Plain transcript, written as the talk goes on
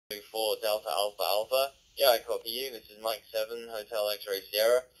Zulu 4 Delta Alpha Alpha. Yeah, I copy you. This is Mike 7 Hotel X-Ray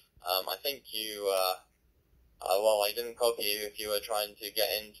Sierra. I think you, well, I didn't copy you if you were trying to get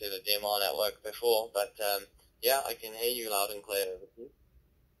into the DMR network before, but yeah, I can hear you loud and clear. Over to you.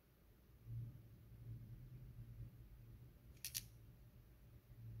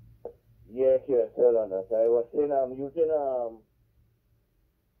 Yes, yes, sir. I was saying I'm using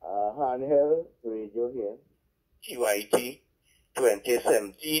handheld radio here, TYT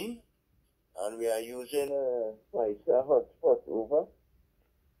 2017, and we are using 5-star hotspot over.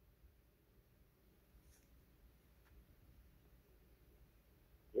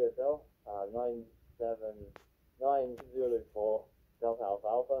 Yes, sir. 97904 Delta Alpha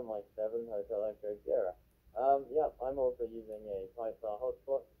Alpha, Mike 7 Hotel X-Ray Sierra. Yeah, I'm also using a 5-star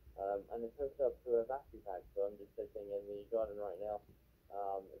hotspot. And it's hooked up to a battery pack, so I'm just sitting in the garden right now.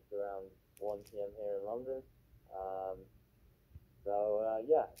 It's around 1 p.m. here in London.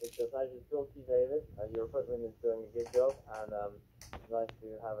 Yeah, it's a pleasure to talk to you, David. Your equipment is doing a good job, and it's nice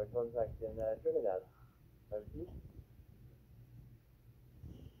to have a contact in Trinidad. Over to you.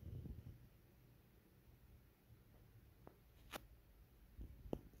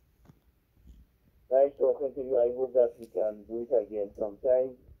 Nice talking to you. I hope that we can do it again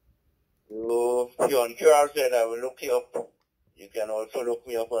sometime. So, if you're on QRZ, I will look you up. You can also look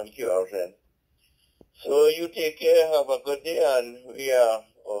me up on QRZ. So, you take care, have a good day, and we are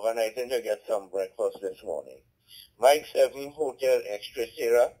overnighting to get some breakfast this morning. Mike 7 Hotel Extra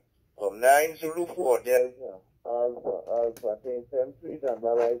Sierra from 9 Zulu 4 Delta Alpha 1073, and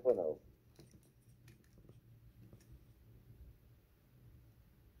bye-bye for now.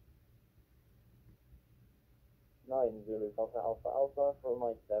 90 Alpha Alpha Alpha from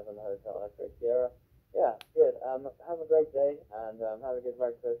Mike 7 Hotel X-Ray Sierra. Yeah, good. Have a great day, and have a good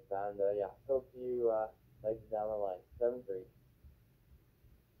breakfast, and yeah, talk to you later down the line. 7-3.